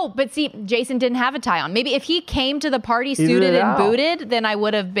 But see, Jason didn't have a tie on. Maybe if he came to the party suited and booted, then I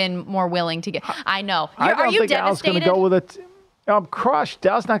would have been more willing to get. I know. Are you devastated? Al's going to go with it. I'm crushed.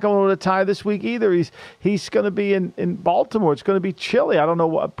 Al's not going with a tie this week either. He's going to be in Baltimore. It's going to be chilly. I don't know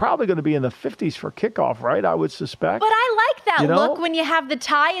what. Probably going to be in the 50s for kickoff, right? I would suspect. But I like that look when you have the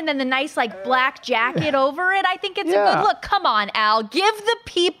tie and then the nice black jacket over it. I think it's a good look. Come on, Al. Give the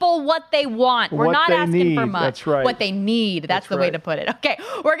people what they want. We're not asking for much. That's right. What they need. That's the way to put it. Okay,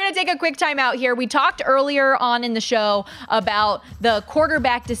 we're going to take a quick time out here. We talked earlier on in the show about the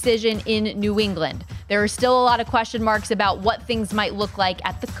quarterback decision in New England. There are still a lot of question marks about what things might look like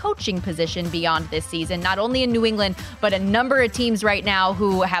at the coaching position beyond this season, not only in New England, but a number of teams right now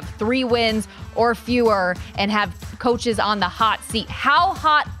who have 3 wins or fewer and have coaches on the hot seat. How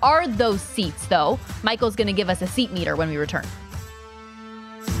hot are those seats, though? Michael's going to give us a seat meter when we return.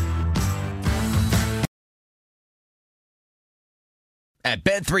 At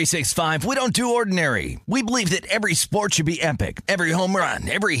Bet365, we don't do ordinary. We believe that every sport should be epic. Every home run,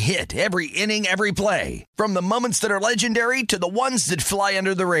 every hit, every inning, every play. From the moments that are legendary to the ones that fly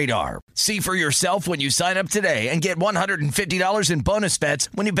under the radar. See for yourself when you sign up today and get $150 in bonus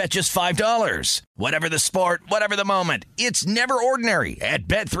bets when you bet just $5. Whatever the sport, whatever the moment, it's never ordinary at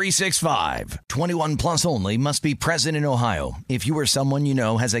Bet365. 21 plus only. Must be present in Ohio. If you or someone you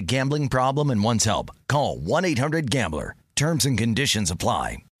know has a gambling problem and wants help, call 1-800-GAMBLER. Terms and conditions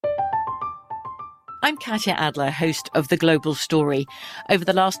apply. I'm Katya Adler, host of The Global Story. Over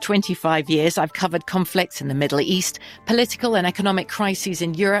the last 25 years, I've covered conflicts in the Middle East, political and economic crises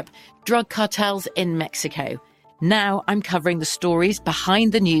in Europe, drug cartels in Mexico. Now I'm covering the stories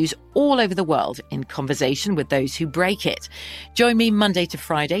behind the news all over the world in conversation with those who break it. Join me Monday to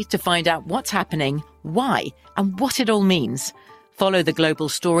Friday to find out what's happening, why, and what it all means. Follow The Global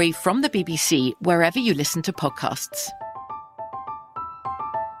Story from the BBC wherever you listen to podcasts.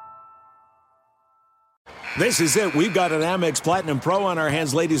 This is it. We've got an Amex Platinum Pro on our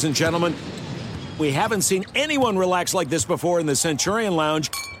hands, ladies and gentlemen. We haven't seen anyone relax like this before in the Centurion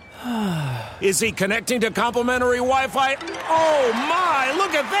Lounge. Is he connecting to complimentary Wi-Fi? Oh, my!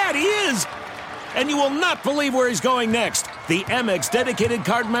 Look at that! He is! And you will not believe where he's going next. The Amex dedicated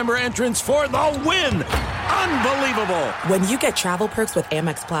card member entrance for the win! Unbelievable! When you get travel perks with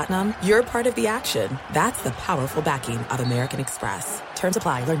Amex Platinum, you're part of the action. That's the powerful backing of American Express. Terms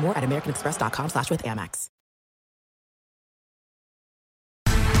apply. Learn more at americanexpress.com/withAmex.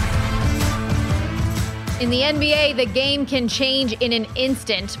 In the NBA, the game can change in an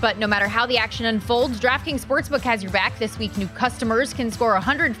instant, but no matter how the action unfolds, DraftKings Sportsbook has your back. This week, new customers can score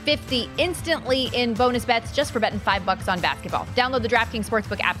 $150 instantly in bonus bets just for betting $5 on basketball. Download the DraftKings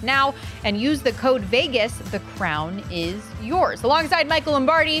Sportsbook app now and use the code VEGAS. The crown is yours. Alongside Michael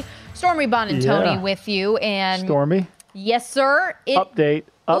Lombardi, Stormy Bonantoni with you. And Stormy? Yes, sir. Update.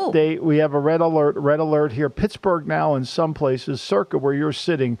 We have a red alert here. Pittsburgh now in some places, circa where you're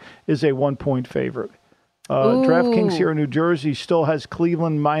sitting, is a 1-point favorite. DraftKings here in New Jersey still has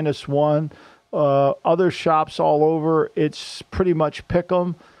Cleveland -1. Other shops all over, it's pretty much pick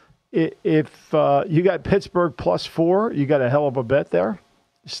 'em. If you got Pittsburgh +4, you got a hell of a bet there.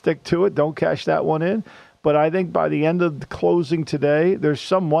 Stick to it. Don't cash that one in. But I think by the end of the closing today, there's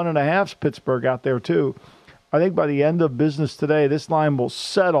some 1.5s Pittsburgh out there too. I think by the end of business today, this line will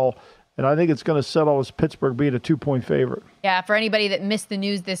settle. And I think it's going to settle as Pittsburgh being a 2-point favorite. Yeah, for anybody that missed the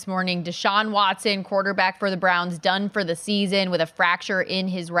news this morning, Deshaun Watson, quarterback for the Browns, done for the season with a fracture in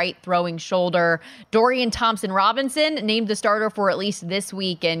his right throwing shoulder. Dorian Thompson-Robinson named the starter for at least this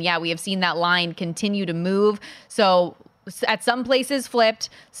week. And yeah, we have seen that line continue to move. So at some places flipped.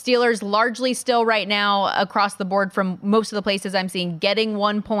 Steelers largely still right now across the board from most of the places I'm seeing getting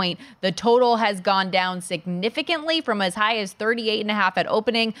 1 point. The total has gone down significantly from as high as 38.5 at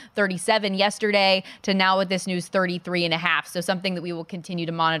opening, 37 yesterday, to now with this news 33.5. So something that we will continue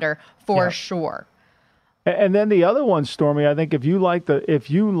to monitor for sure. And then the other one, Stormy, I think if you like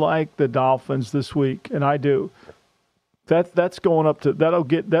the Dolphins this week, and I do, that's going up to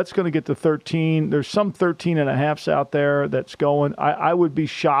that's going to get to 13. There's some 13.5s out there that's going. I would be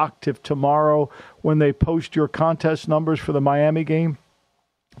shocked if tomorrow when they post your contest numbers for the Miami game,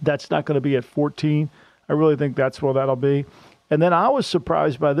 that's not going to be at 14. I really think that's where that'll be. And then I was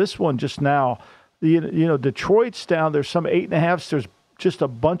surprised by this one just now. Detroit's down. There's some 8.5s. There's just a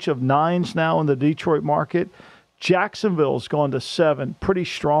bunch of 9s now in the Detroit market. Jacksonville's gone to 7, pretty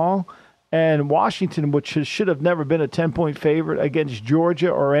strong. And Washington, which should have never been a 10-point favorite against Georgia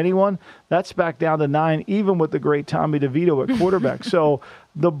or anyone, that's back down to 9, even with the great Tommy DeVito at quarterback. So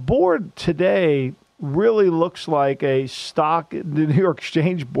the board today really looks like a stock in the New York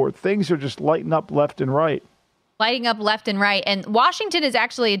Exchange board. Things are just lighting up left and right. Lighting up left and right. And Washington is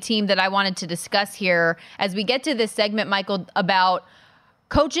actually a team that I wanted to discuss here as we get to this segment, Michael, about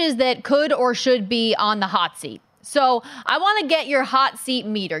coaches that could or should be on the hot seat. So I want to get your hot seat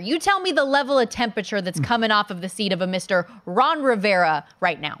meter. You tell me the level of temperature that's coming off of the seat of a Mr. Ron Rivera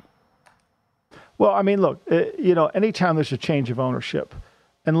right now. Well, I mean, look, anytime there's a change of ownership,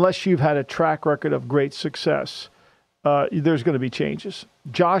 unless you've had a track record of great success, there's going to be changes.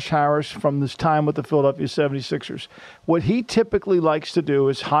 Josh Harris, from this time with the Philadelphia 76ers, what he typically likes to do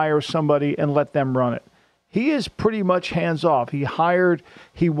is hire somebody and let them run it. He is pretty much hands-off. He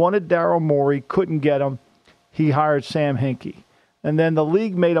wanted Daryl Morey, couldn't get him. He hired Sam Hinkie. And then the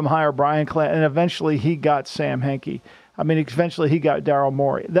league made him hire Brian Clan, and eventually he got Sam Hinkie. Eventually he got Daryl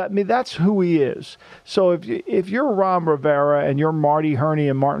Morey. That's who he is. So if you're Ron Rivera and you're Marty Herney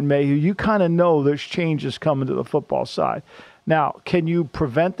and Martin Mayhew, you kind of know there's changes coming to the football side. Now, can you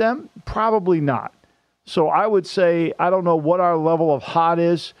prevent them? Probably not. So I would say, I don't know what our level of hot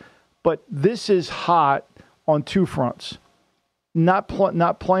is, but this is hot on two fronts. Not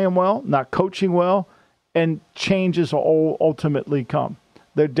playing well, not coaching well, and changes will ultimately come.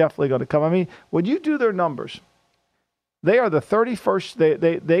 They're definitely going to come. When you do their numbers, they are the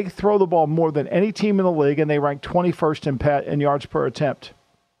 31st. They throw the ball more than any team in the league, and they rank 21st in yards per attempt.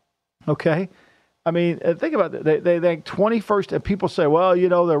 Okay? Think about it. They rank 21st, and people say, well,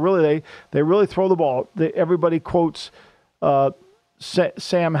 they really throw the ball. Everybody quotes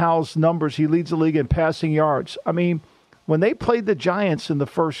Sam Howell's numbers. He leads the league in passing yards. When they played the Giants in the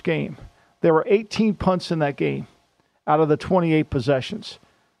first game, there were 18 punts in that game out of the 28 possessions.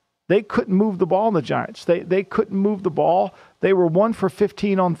 They couldn't move the ball in the Giants. They couldn't move the ball. They were 1 for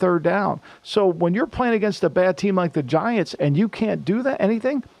 15 on third down. So when you're playing against a bad team like the Giants and you can't do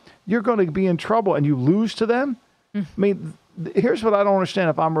anything, you're going to be in trouble and you lose to them. Here's what I don't understand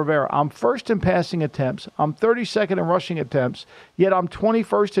if I'm Rivera. I'm first in passing attempts. I'm 32nd in rushing attempts, yet I'm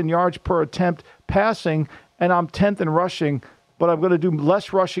 21st in yards per attempt passing, and I'm 10th in rushing, but I'm going to do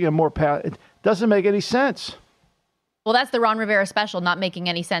less rushing and more pass. It doesn't make any sense. Well, that's the Ron Rivera special, not making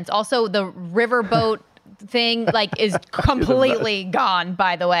any sense. Also, the riverboat thing is completely gone,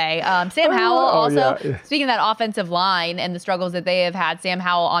 by the way. Sam Howell also, speaking of that offensive line and the struggles that they have had, Sam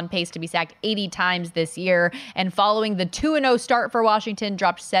Howell on pace to be sacked 80 times this year. And following the 2-0 start for Washington,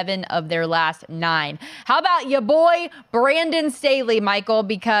 dropped 7 of their last 9. How about your boy, Brandon Staley, Michael?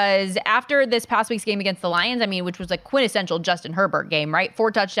 Because after this past week's game against the Lions, which was a quintessential Justin Herbert game, right?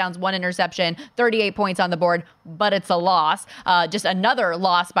 4 touchdowns, 1 interception, 38 points on the board, but it's a loss. Just another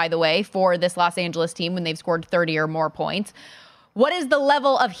loss, by the way, for this Los Angeles team when they've scored 30 or more points. What is the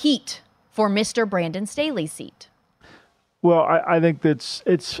level of heat for Mr. Brandon Staley's seat? Well, I think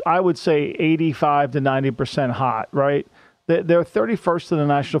it's I would say 85 to 90% hot, right? They're 31st in the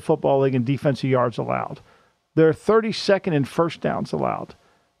National Football League in defensive yards allowed. They're 32nd in first downs allowed.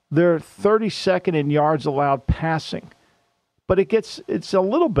 They're 32nd in yards allowed passing. But it's a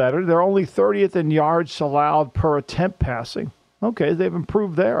little better. They're only 30th in yards allowed per attempt passing. Okay, they've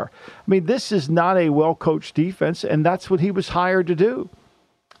improved there. This is not a well-coached defense, and that's what he was hired to do.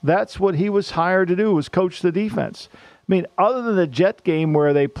 That's what he was hired to do, was coach the defense. Other than the Jet game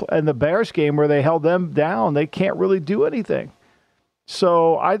and the Bears game where they held them down, they can't really do anything.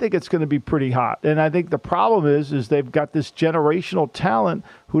 So I think it's going to be pretty hot. And I think the problem is they've got this generational talent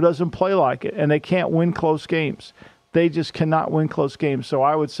who doesn't play like it, and they can't win close games. They just cannot win close games. So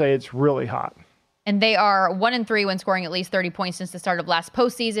I would say it's really hot. And they are 1-3 when scoring at least 30 points since the start of last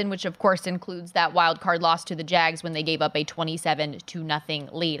postseason, which of course includes that wild card loss to the Jags when they gave up a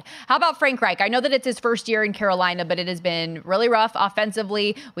 27-0 lead. How about Frank Reich? I know that it's his first year in Carolina, but it has been really rough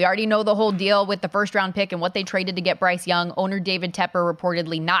offensively. We already know the whole deal with the first round pick and what they traded to get Bryce Young. Owner David Tepper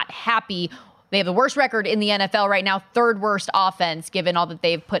reportedly not happy. They have the worst record in the NFL right now, 3rd worst offense, given all that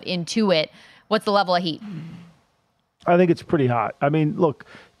they've put into it. What's the level of heat? I think it's pretty hot. Look,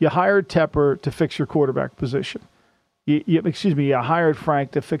 you hired Tepper to fix your quarterback position. You hired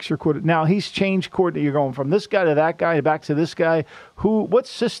Frank to fix your quarterback. Now, he's changed coordinator. You're going from this guy to that guy, back to this guy. What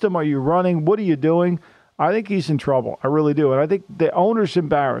system are you running? What are you doing? I think he's in trouble. I really do. And I think the owner's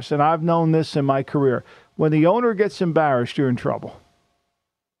embarrassed, and I've known this in my career. When the owner gets embarrassed, you're in trouble.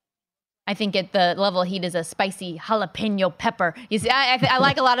 I think at the level of heat is a spicy jalapeno pepper. You see, I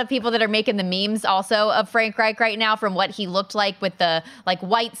like a lot of people that are making the memes also of Frank Reich right now from what he looked like with the like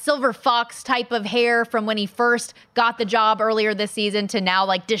white silver fox type of hair from when he first got the job earlier this season to now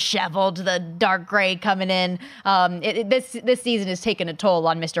like disheveled, the dark gray coming in. This season has taken a toll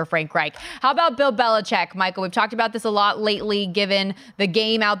on Mr. Frank Reich. How about Bill Belichick, Michael? We've talked about this a lot lately, given the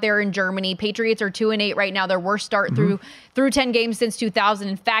game out there in Germany. Patriots are 2-8 right now. Their worst start through 10 games since 2000.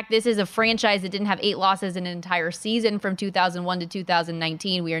 In fact, this is a franchise that didn't have 8 losses in an entire season from 2001 to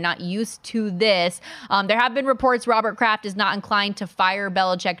 2019. We are not used to this. There have been reports Robert Kraft is not inclined to fire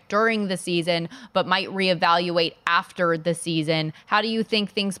Belichick during the season, but might reevaluate after the season. How do you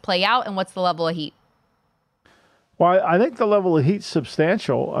think things play out, and what's the level of heat? Well, I think the level of heat's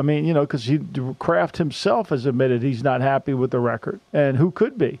substantial. I mean, because Kraft himself has admitted he's not happy with the record, and who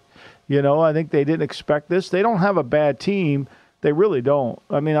could be? I think they didn't expect this. They don't have a bad team. They really don't.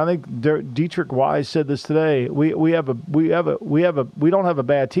 I mean, I think Dietrich Wise said this today. We don't have a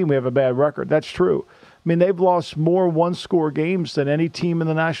bad team. We have a bad record. That's true. I mean, they've lost more one-score games than any team in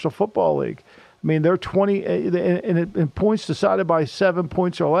the National Football League. I mean, they're 20 in points decided by 7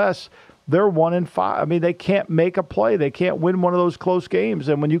 points or less. They're 1-5. I mean, they can't make a play. They can't win one of those close games.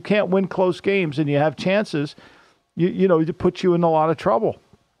 And when you can't win close games and you have chances, it puts you in a lot of trouble.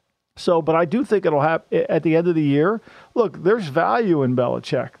 So, but I do think it'll happen at the end of the year. Look, there's value in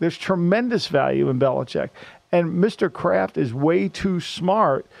Belichick. There's tremendous value in Belichick. And Mr. Kraft is way too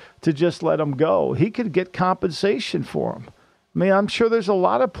smart to just let him go. He could get compensation for him. I mean, I'm sure there's a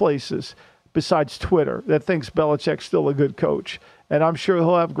lot of places besides Twitter that thinks Belichick's still a good coach. And I'm sure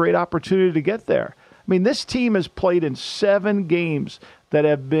he'll have great opportunity to get there. I mean, this team has played in 7 games that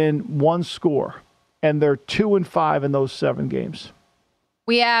have been one score. And they're 2-5 in those 7 games.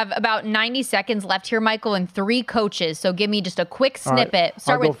 We have about 90 seconds left here, Michael, and 3 coaches. So give me just a quick snippet. Right,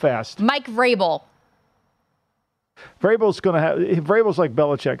 Start with fast. Mike Vrabel. Vrabel's like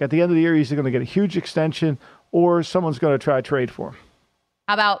Belichick. At the end of the year, he's going to get a huge extension, or someone's going to try to trade for him.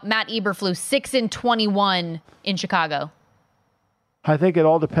 How about Matt Eberflus, 6-21 in Chicago? I think it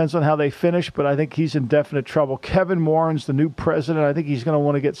all depends on how they finish, but I think he's in definite trouble. Kevin Warren's the new president. I think he's going to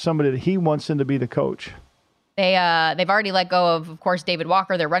want to get somebody that he wants in to be the coach. They've already let go of course, David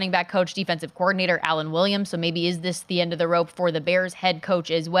Walker, their running back coach, defensive coordinator, Alan Williams. So maybe is this the end of the rope for the Bears head coach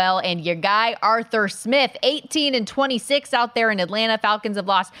as well? And your guy, Arthur Smith, 18-26 out there in Atlanta. Falcons have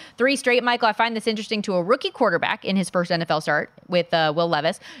lost 3 straight. Michael, I find this interesting to a rookie quarterback in his first NFL start with Will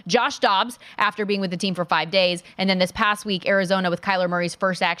Levis. Josh Dobbs, after being with the team for 5 days. And then this past week, Arizona with Kyler Murray's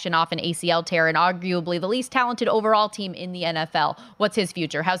first action off an ACL tear and arguably the least talented overall team in the NFL. What's his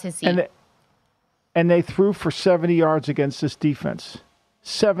future? How's his seat? And they threw for 70 yards against this defense.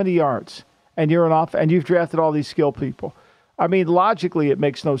 70 yards. And you're and you've drafted all these skill people. I mean, logically, it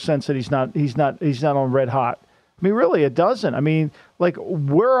makes no sense that he's not on red hot. I mean, really, it doesn't. I mean, like,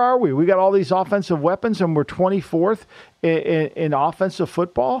 where are we? We got all these offensive weapons, and we're 24th in offensive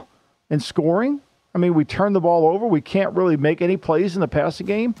football and scoring. I mean, we turn the ball over. We can't really make any plays in the passing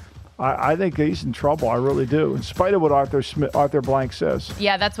game. I think he's in trouble. I really do, in spite of what Arthur Blank says.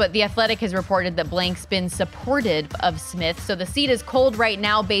 Yeah, that's what The Athletic has reported, that Blank's been supportive of Smith. So the seat is cold right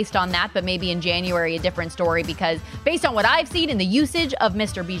now based on that, but maybe in January a different story, because based on what I've seen in the usage of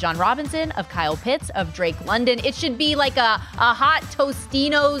Mr. Bijan Robinson, of Kyle Pitts, of Drake London, it should be like a hot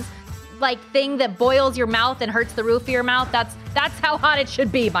Tostinos like thing that boils your mouth and hurts the roof of your mouth. That's how hot it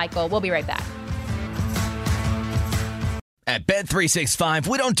should be, Michael. We'll be right back. At Bet365,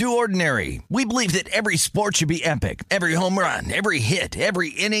 we don't do ordinary. We believe that every sport should be epic. Every home run, every hit, every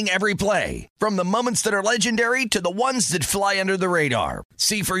inning, every play. From the moments that are legendary to the ones that fly under the radar.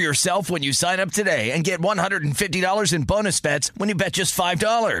 See for yourself when you sign up today and get $150 in bonus bets when you bet just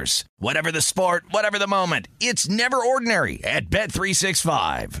 $5. Whatever the sport, whatever the moment, it's never ordinary at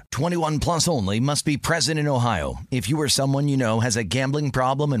Bet365. 21 plus only. Must be present in Ohio. If you or someone you know has a gambling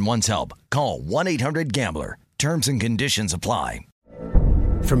problem and wants help, call 1-800-GAMBLER. Terms and conditions apply.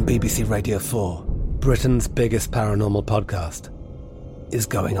 From BBC Radio 4, Britain's biggest paranormal podcast is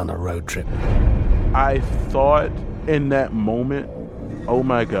going on a road trip. I thought in that moment, oh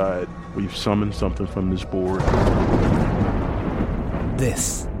my God, we've summoned something from this board.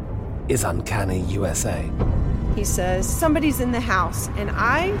 This is Uncanny USA. He says, somebody's in the house, and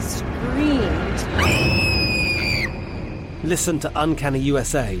I screamed. Listen to Uncanny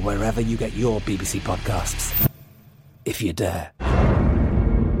USA wherever you get your BBC podcasts, if you dare.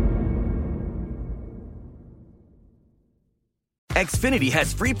 Xfinity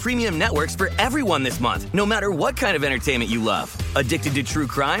has free premium networks for everyone this month, no matter what kind of entertainment you love. Addicted to true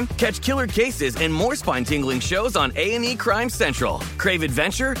crime? Catch killer cases and more spine-tingling shows on A&E Crime Central. Crave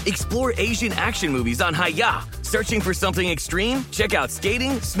adventure? Explore Asian action movies on Hi-Ya. Searching for something extreme? Check out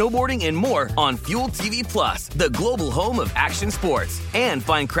skating, snowboarding, and more on Fuel TV Plus, the global home of action sports. And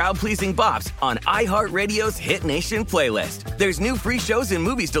find crowd-pleasing bops on iHeartRadio's Hit Nation playlist. There's new free shows and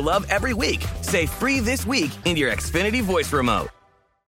movies to love every week. Say free this week in your Xfinity voice remote.